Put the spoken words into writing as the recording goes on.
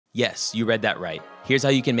Yes, you read that right. Here's how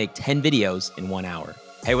you can make 10 videos in 1 hour.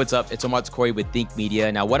 Hey, what's up? It's Omar Eltakrori with Think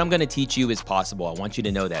Media. Now, what I'm gonna teach you is possible. I want you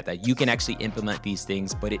to know that you can actually implement these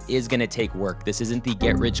things, but it is gonna take work. This isn't the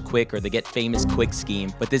get rich quick or the get famous quick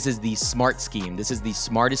scheme, but this is the smart scheme. This is the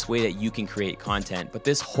smartest way that you can create content. But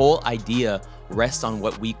this whole idea rests on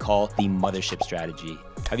what we call the mothership strategy.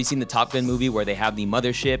 Have you seen the Top Gun movie where they have the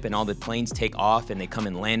mothership and all the planes take off and they come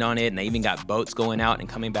and land on it and they even got boats going out and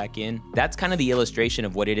coming back in? That's kind of the illustration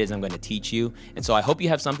of what it is I'm going to teach you. And so I hope you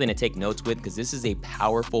have something to take notes with, because this is a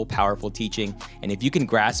powerful, powerful teaching. And if you can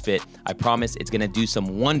grasp it, I promise it's going to do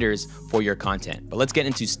some wonders for your content. But let's get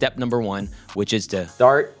into step number 1, which is to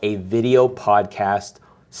start a video podcast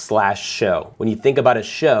 / show. When you think about a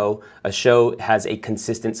show has a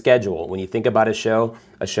consistent schedule. When you think about a show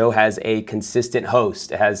has a consistent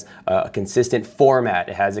host. It has a consistent format.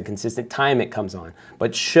 It has a consistent time it comes on.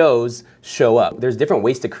 But shows show up. There's different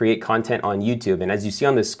ways to create content on YouTube. And as you see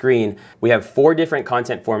on the screen, we have 4 different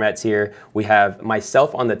content formats here. We have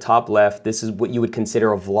myself on the top left. This is what you would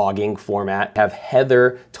consider a vlogging format. I have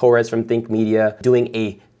Heather Torres from Think Media doing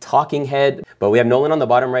a talking head, but we have Nolan on the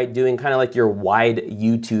bottom right doing kind of like your wide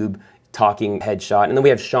YouTube talking headshot. And then we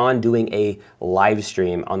have Sean doing a live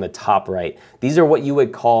stream on the top right. These are what you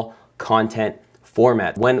would call content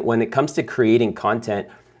format. When it comes to creating content,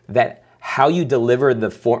 that how you deliver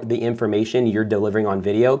the information you're delivering on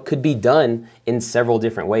video could be done in several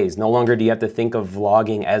different ways. No longer do you have to think of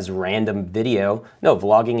vlogging as random video. No,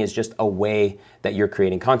 vlogging is just a way that you're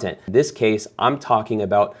creating content. In this case, I'm talking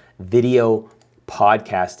about video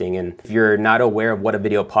podcasting. And if you're not aware of what a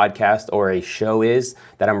video podcast or a show is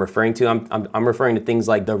that I'm referring to, I'm referring to things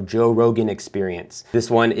like the Joe Rogan Experience.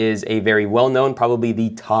 This one is a very well-known, probably the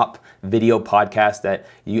top video podcast that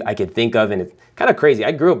I could think of, and it's kind of crazy.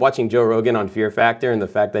 I grew up watching Joe Rogan on Fear Factor, and the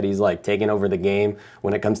fact that he's like taking over the game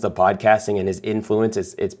when it comes to podcasting and his influence,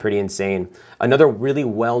 it's pretty insane. Another really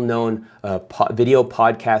well-known video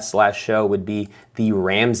podcast / show would be The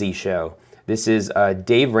Ramsey Show. This is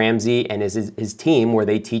Dave Ramsey and his team, where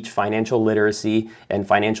they teach financial literacy and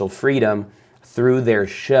financial freedom through their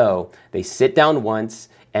show. They sit down once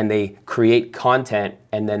and they create content,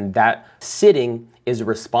 and then that sitting is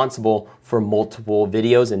responsible for multiple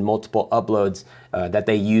videos and multiple uploads that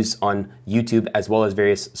they use on YouTube as well as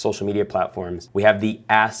various social media platforms. We have the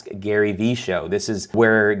Ask Gary Vee show. This is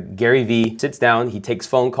where Gary Vee sits down, he takes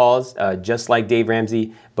phone calls just like Dave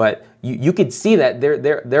Ramsey, but you could see that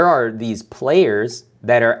there are these players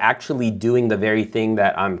that are actually doing the very thing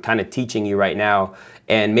that I'm kind of teaching you right now.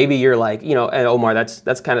 And maybe you're like, you know, and Omar, that's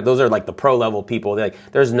kind of, those are like the pro level people. They're like,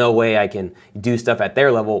 there's no way I can do stuff at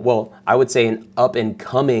their level. Well, I would say an up and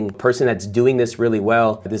coming person that's doing this really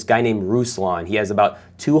well, this guy named Ruslan. He has about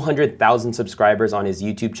 200,000 subscribers on his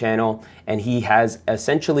YouTube channel, and he has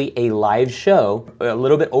essentially a live show, a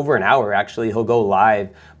little bit over an hour actually. He'll go live,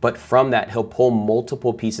 but from that he'll pull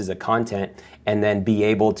multiple pieces of content and then be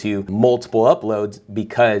able to multiple uploads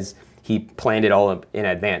because he planned it all in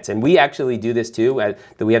advance. And we actually do this too.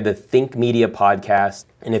 We have the Think Media podcast.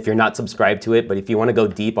 And if you're not subscribed to it, but if you want to go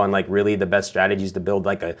deep on like really the best strategies to build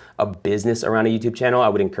like a business around a YouTube channel, I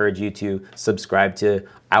would encourage you to subscribe to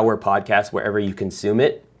our podcast wherever you consume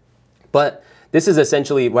it. But this is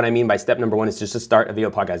essentially what I mean by step number 1 is just to start a video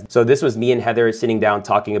podcast. So this was me and Heather sitting down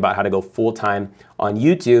talking about how to go full-time on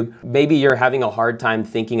YouTube. Maybe you're having a hard time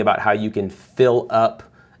thinking about how you can fill up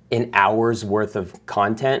an hour's worth of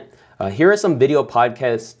content. Here are some video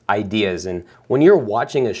podcast ideas. And when you're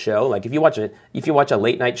watching a show, like if you watch a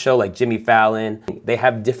late night show like Jimmy Fallon, they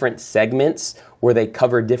have different segments where they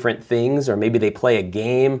cover different things, or maybe they play a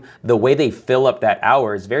game. The way they fill up that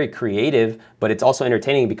hour is very creative, but it's also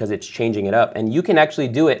entertaining because it's changing it up. And you can actually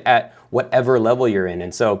do it at whatever level you're in.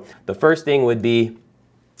 And so the first thing would be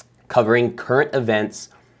covering current events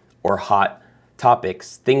or hot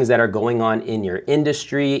topics, things that are going on in your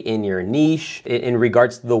industry, in your niche, in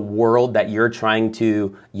regards to the world that you're trying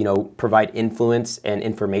to, you know, provide influence and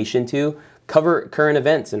information to. Cover current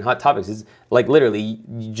events and hot topics. It's like literally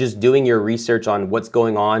just doing your research on what's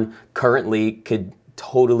going on currently could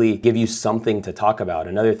totally give you something to talk about.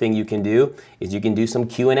 Another thing you can do is you can do some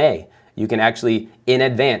Q&A. You can actually, in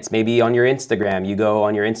advance, maybe on your Instagram, you go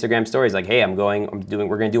on your Instagram stories like, hey, we're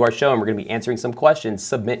gonna do our show and we're gonna be answering some questions.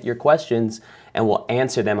 Submit your questions and we'll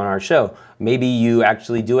answer them on our show. Maybe you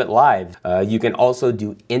actually do it live. You can also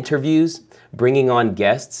do interviews. bringing on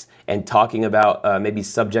guests and talking about maybe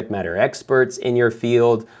subject matter experts in your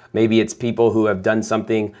field. Maybe it's people who have done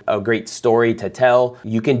something, a great story to tell.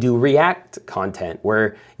 You can do React content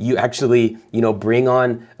where you actually, bring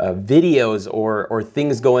on videos or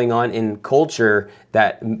things going on in culture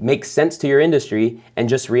that make sense to your industry and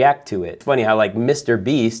just react to it. It's funny how like Mr.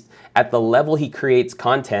 Beast, at the level he creates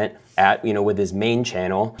content at, with his main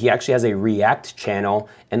channel, he actually has a React channel.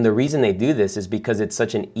 And the reason they do this is because it's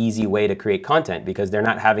such an easy way to create content, because they're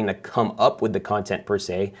not having to come up with the content per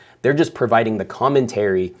se. They're just providing the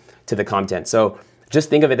commentary to the content. So just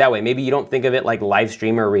think of it that way. Maybe you don't think of it like live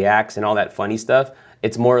streamer reacts and all that funny stuff.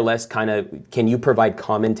 It's more or less kind of, can you provide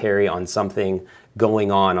commentary on something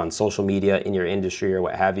going on social media in your industry or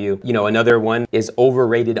what have you? Another one is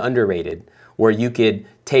overrated, underrated, where you could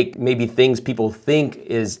take maybe things people think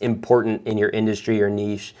is important in your industry or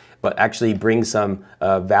niche, but actually bring some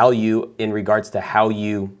value in regards to how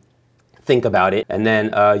you think about it. And then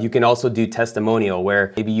you can also do testimonial,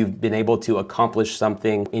 where maybe you've been able to accomplish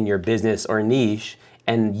something in your business or niche,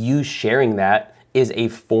 and you sharing that is a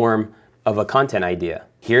form of a content idea.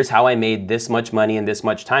 Here's how I made this much money in this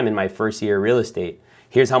much time in my first year of real estate.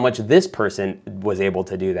 Here's how much this person was able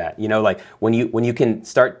to do that. Like when you can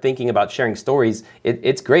start thinking about sharing stories,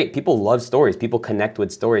 it's great. People love stories. People connect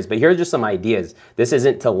with stories. But here are just some ideas. This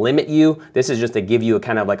isn't to limit you. This is just to give you a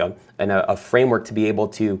kind of like a framework to be able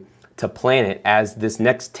to plan it. As this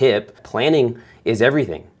next tip, planning is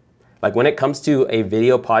everything. Like when it comes to a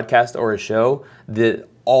video podcast or a show,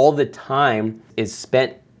 all the time is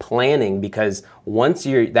spent planning, because once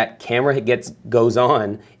that camera goes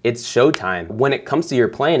on, it's showtime. When it comes to your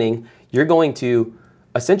planning, you're going to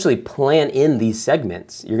essentially plan in these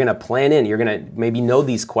segments. You're gonna plan in, you're gonna maybe know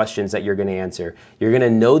these questions that you're gonna answer. You're gonna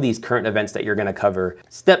know these current events that you're gonna cover.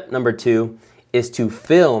 Step number 2 is to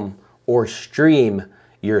film or stream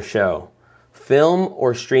your show. Film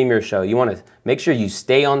or stream your show. You want to make sure you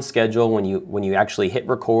stay on schedule when you actually hit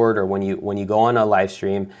record, or when you go on a live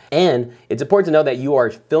stream. And it's important to know that you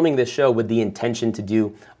are filming this show with the intention to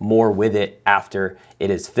do more with it after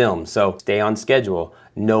it is filmed. So stay on schedule.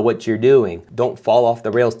 Know what you're doing. Don't fall off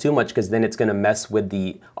the rails too much, because then it's going to mess with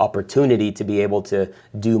the opportunity to be able to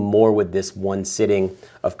do more with this one sitting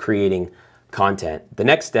of creating content. The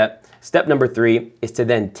next step number 3, is to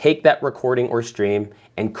then take that recording or stream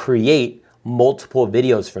and create multiple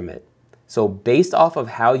videos from it. So based off of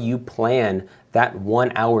how you plan that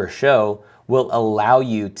 1 hour show will allow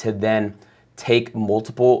you to then take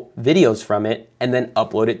multiple videos from it and then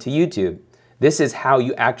upload it to YouTube. This is how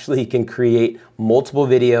you actually can create multiple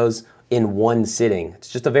videos in one sitting. It's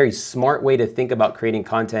just a very smart way to think about creating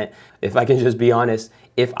content. If I can just be honest,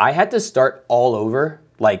 if I had to start all over,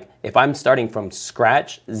 like if I'm starting from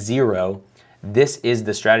scratch, 0, this is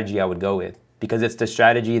the strategy I would go with, because it's the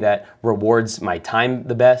strategy that rewards my time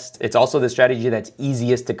the best. It's also the strategy that's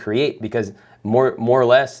easiest to create, because more or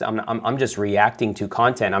less, I'm just reacting to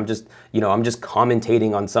content. I'm just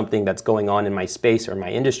commentating on something that's going on in my space or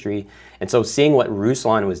my industry. And so seeing what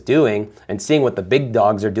Ruslan was doing and seeing what the big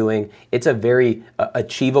dogs are doing, it's a very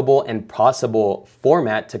achievable and possible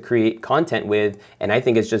format to create content with. And I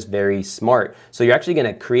think it's just very smart. So you're actually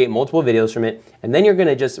gonna create multiple videos from it, and then you're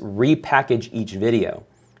gonna just repackage each video.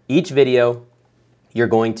 Each video you're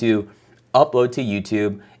going to upload to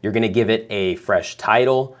YouTube. You're gonna give it a fresh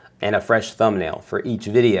title and a fresh thumbnail for each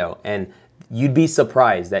video. And you'd be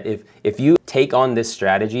surprised that if you take on this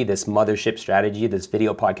strategy, this mothership strategy, this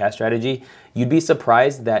video podcast strategy, you'd be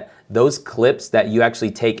surprised that those clips that you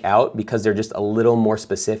actually take out, because they're just a little more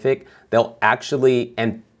specific, they'll actually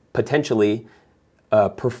and potentially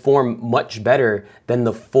perform much better than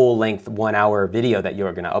the full length 1 hour video that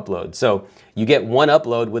you're gonna upload. So you get one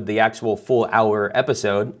upload with the actual full hour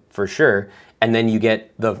episode for sure, and then you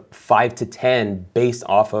get the 5 to 10 based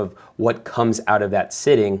off of what comes out of that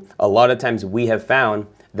sitting. A lot of times we have found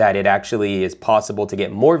that it actually is possible to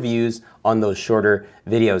get more views on those shorter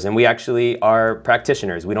videos. And we actually are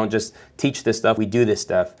practitioners. We don't just teach this stuff, we do this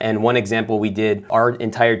stuff. And one example we did, our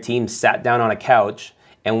entire team sat down on a couch,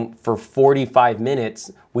 and for 45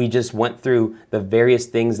 minutes, we just went through the various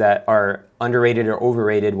things that are underrated or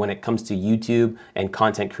overrated when it comes to YouTube and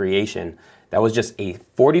content creation. That was just a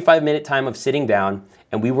 45-minute time of sitting down,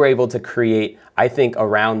 and we were able to create, I think,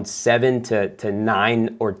 around 7 to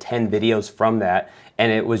 9 or 10 videos from that.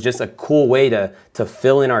 And it was just a cool way to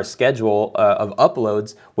fill in our schedule of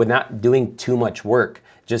uploads with not doing too much work.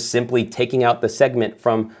 Just simply taking out the segment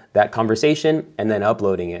from that conversation and then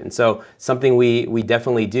uploading it. And so something we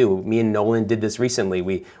definitely do. Me and Nolan did this recently.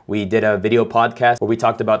 We did a video podcast where we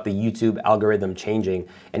talked about the YouTube algorithm changing.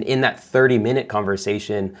 And in that 30-minute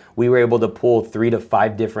conversation, we were able to pull 3 to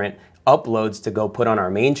 5 different uploads to go put on our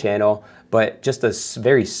main channel, but just a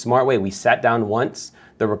very smart way. We sat down once,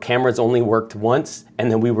 the cameras only worked once,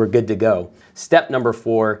 and then we were good to go. Step number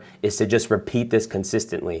 4 is to just repeat this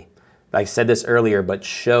consistently. I said this earlier, but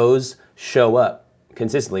shows show up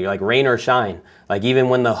consistently, like rain or shine. Like even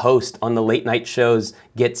when the host on the late night shows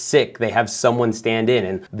gets sick, they have someone stand in,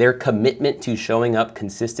 and their commitment to showing up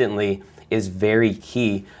consistently is very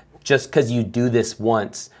key. Just because you do this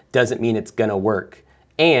once doesn't mean it's gonna work.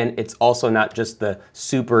 And it's also not just the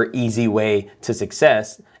super easy way to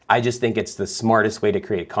success. I just think it's the smartest way to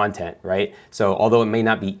create content, right? So although it may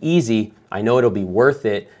not be easy, I know it'll be worth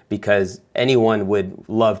it because anyone would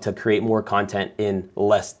love to create more content in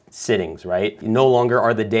less sittings, right? No longer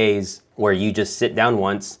are the days where you just sit down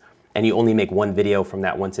once and you only make one video from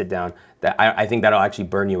that one sit down. That I think that'll actually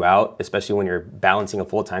burn you out, especially when you're balancing a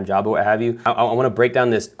full-time job or what have you. I wanna break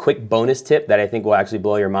down this quick bonus tip that I think will actually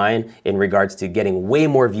blow your mind in regards to getting way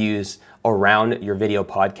more views around your video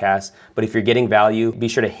podcast. But if you're getting value, be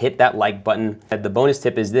sure to hit that like button. The bonus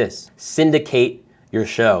tip is this: syndicate your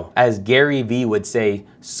show. As Gary Vee would say,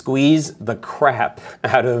 squeeze the crap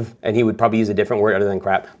out of, and he would probably use a different word other than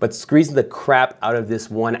crap, but squeeze the crap out of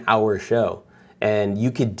this 1 hour show. And you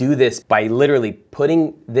could do this by literally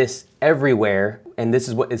putting this everywhere. And this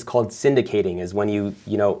is what is called syndicating, is when you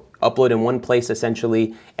upload in one place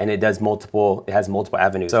essentially, and it has multiple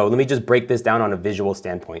avenues. So let me just break this down on a visual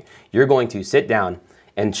standpoint. You're going to sit down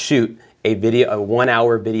and shoot a 1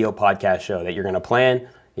 hour video podcast show that you're gonna plan,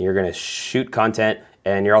 and you're gonna shoot content,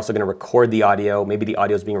 and you're also gonna record the audio. Maybe the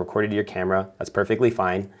audio is being recorded to your camera. That's perfectly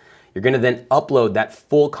fine. You're gonna then upload that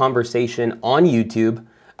full conversation on YouTube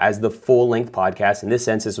as the full-length podcast. In this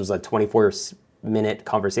sense, this was a 24-minute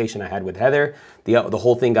conversation I had with Heather. The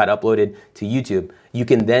whole thing got uploaded to YouTube. You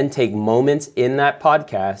can then take moments in that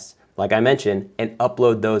podcast, like I mentioned, and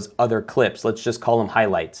upload those other clips. Let's just call them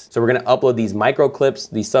highlights. So we're gonna upload these micro clips,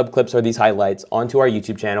 these sub clips, or these highlights onto our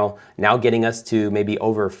YouTube channel, now getting us to maybe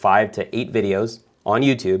over 5 to 8 videos on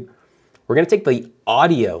YouTube. We're gonna take the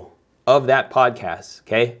audio of that podcast,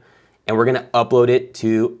 okay? And we're gonna upload it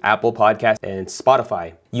to Apple Podcasts and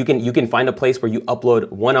Spotify. You can find a place where you upload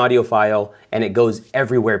one audio file and it goes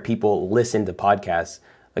everywhere people listen to podcasts.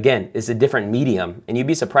 Again, it's a different medium, and you'd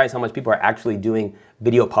be surprised how much people are actually doing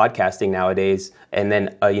video podcasting nowadays, and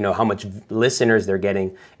then how much listeners they're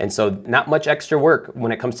getting. And so not much extra work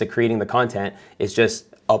when it comes to creating the content. It's just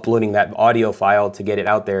uploading that audio file to get it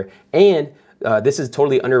out there. And this is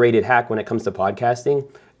totally underrated hack when it comes to podcasting.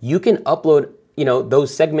 You can upload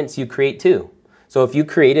those segments you create too. So if you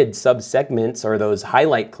created sub segments or those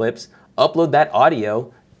highlight clips, upload that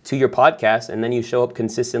audio to your podcast, and then you show up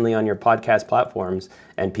consistently on your podcast platforms,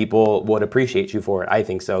 and people would appreciate you for it. I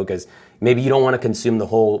think so, because maybe you don't want to consume the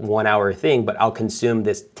whole 1 hour thing, but I'll consume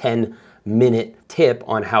this 10-minute tip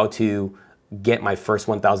on how to get my first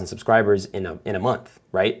 1,000 subscribers in a month,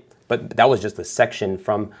 right? But that was just a section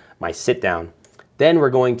from my sit down. Then we're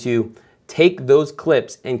going to take those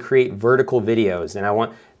clips and create vertical videos.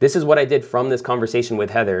 And this is what I did from this conversation with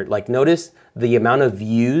Heather. Like, notice the amount of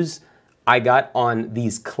views I got on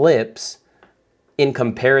these clips in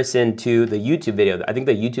comparison to the YouTube video. I think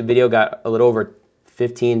the YouTube video got a little over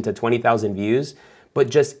 15 to 20,000 views, but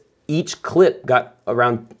just each clip got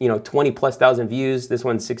around 20,000+ views. This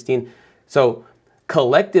one's 16. So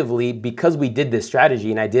collectively, because we did this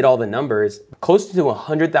strategy and I did all the numbers, close to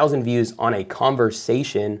 100,000 views on a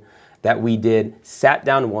conversation that we did, sat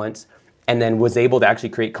down once, and then was able to actually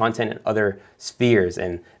create content in other spheres.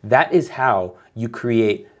 And that is how you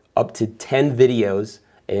create up to 10 videos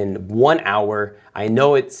in 1 hour. I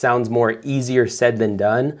know it sounds more easier said than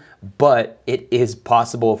done, but it is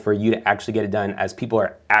possible for you to actually get it done, as people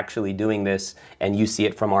are actually doing this, and you see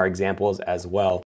it from our examples as well.